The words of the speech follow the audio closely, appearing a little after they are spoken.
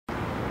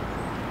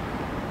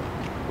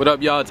What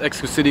up, y'all? It's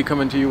Exclucity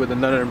coming to you with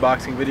another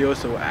unboxing video.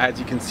 So as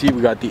you can see,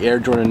 we got the Air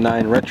Jordan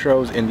 9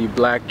 Retros in the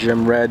black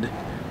gem red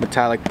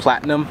metallic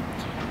platinum.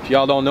 If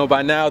y'all don't know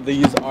by now,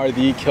 these are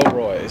the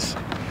Kilroys.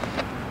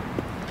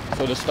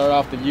 So to start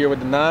off the year with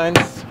the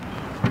 9s,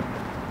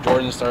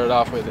 Jordan started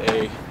off with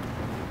a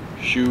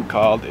shoe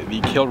called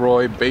the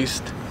Kilroy,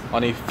 based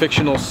on a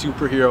fictional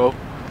superhero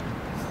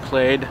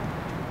played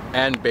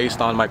and based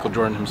on Michael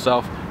Jordan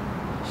himself.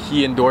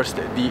 He endorsed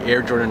the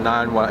Air Jordan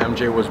 9 while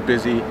MJ was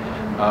busy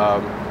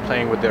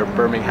playing with their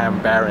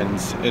Birmingham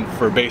Barons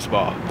for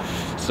baseball.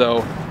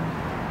 So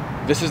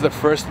this is the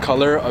first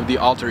color of the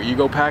alter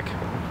ego pack.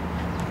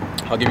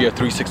 I'll give you a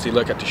 360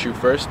 look at the shoe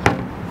first.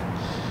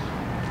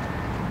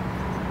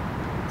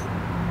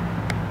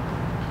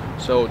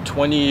 So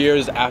 20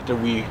 years after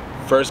we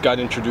first got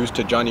introduced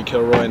to Johnny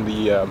Kilroy in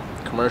the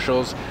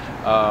commercials,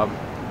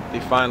 they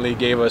finally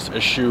gave us a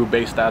shoe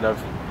based out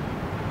of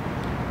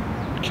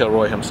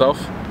Kilroy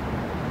himself.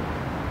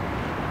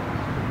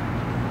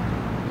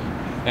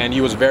 And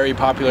he was very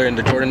popular in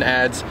the Jordan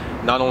ads.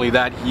 Not only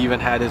that, he even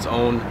had his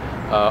own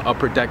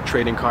upper deck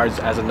trading cards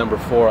as a number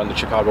 4 on the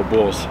Chicago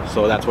Bulls.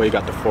 So that's why he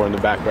got the 4 in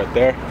the back right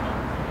there.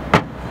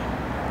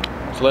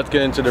 So let's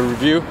get into the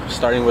review,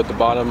 starting with the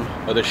bottom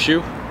of the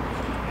shoe.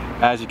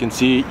 As you can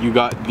see, you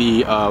got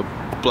the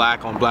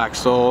black on black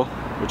sole,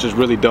 which is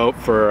really dope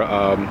for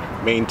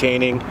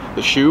maintaining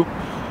the shoe.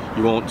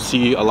 You won't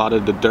see a lot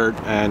of the dirt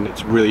and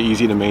it's really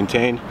easy to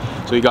maintain.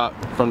 So you got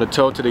from the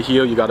toe to the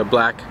heel, you got a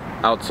black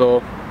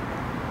outsole,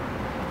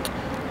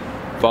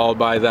 followed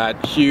by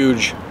that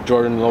huge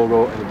Jordan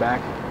logo in the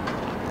back.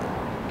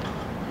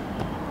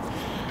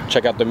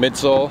 Check out the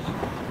midsole.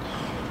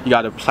 You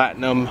got a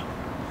platinum,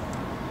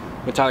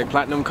 metallic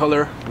platinum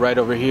color right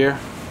over here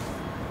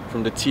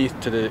from the teeth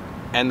to the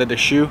end of the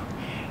shoe.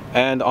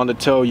 And on the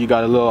toe, you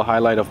got a little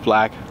highlight of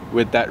black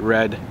with that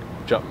red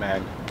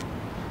Jumpman.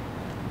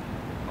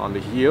 On the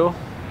heel,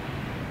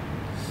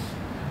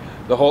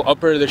 the whole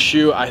upper of the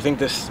shoe, I think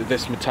this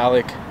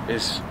metallic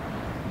is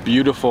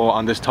beautiful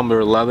on this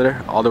tumbler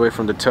leather, all the way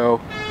from the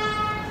toe,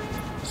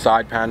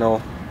 side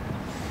panel,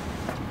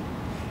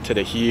 to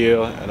the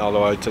heel, and all the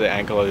way to the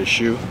ankle of the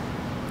shoe.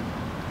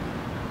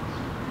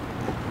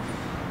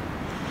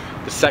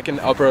 The second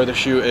upper of the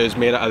shoe is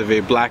made out of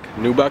a black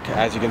nubuck,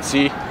 as you can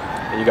see,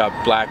 and you got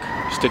black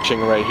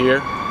stitching right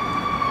here.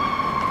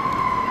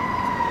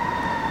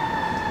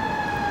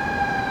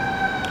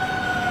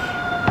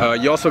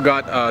 You also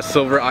got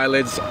silver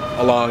eyelids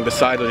along the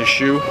side of the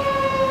shoe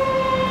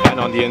and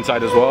on the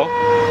inside as well.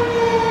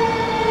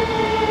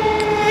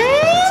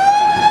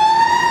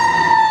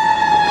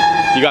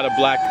 You got a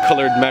black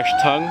colored mesh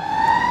tongue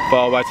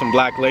followed by some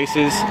black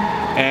laces,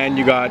 and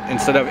you got,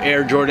 instead of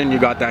Air Jordan, you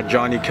got that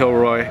Johnny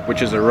Kilroy,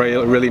 which is a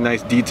really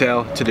nice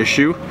detail to the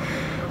shoe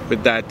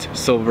with that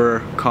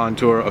silver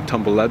contour of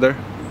tumble leather.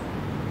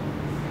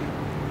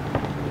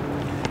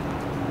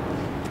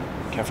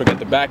 Can't forget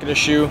the back of the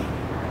shoe.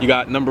 You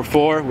got number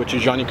 4, which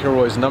is Johnny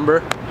Kilroy's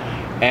number,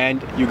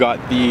 and you got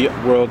the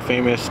world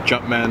famous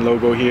Jumpman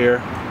logo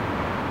here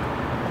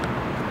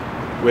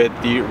with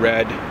the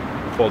red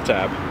full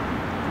tab.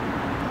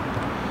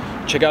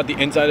 Check out the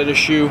inside of the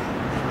shoe.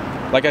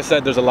 Like I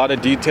said, there's a lot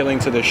of detailing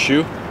to this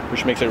shoe,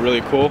 which makes it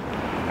really cool.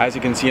 As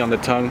you can see on the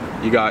tongue,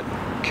 you got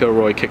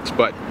Kilroy Kicks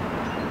Butt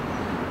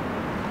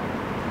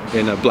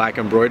in a black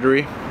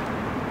embroidery,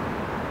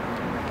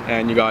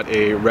 and you got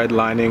a red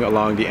lining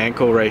along the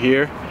ankle right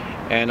here.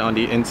 And on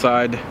the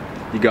inside,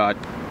 you got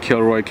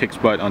Kilroy Kicks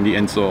Butt on the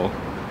insole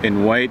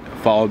in white,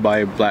 followed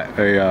by a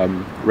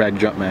red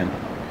Jumpman.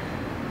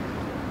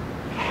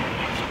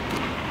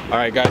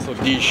 Alright guys, so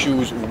these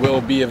shoes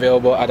will be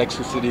available at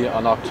Exclucity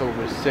on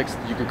October 6th.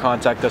 You can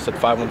contact us at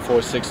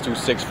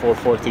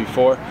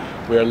 514-626-4434.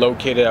 We are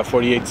located at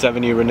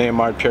 4870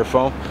 Rene-Emard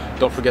Pierrefonds.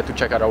 Don't forget to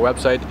check out our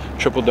website,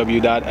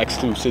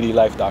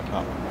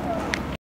 www.exclucitylife.com.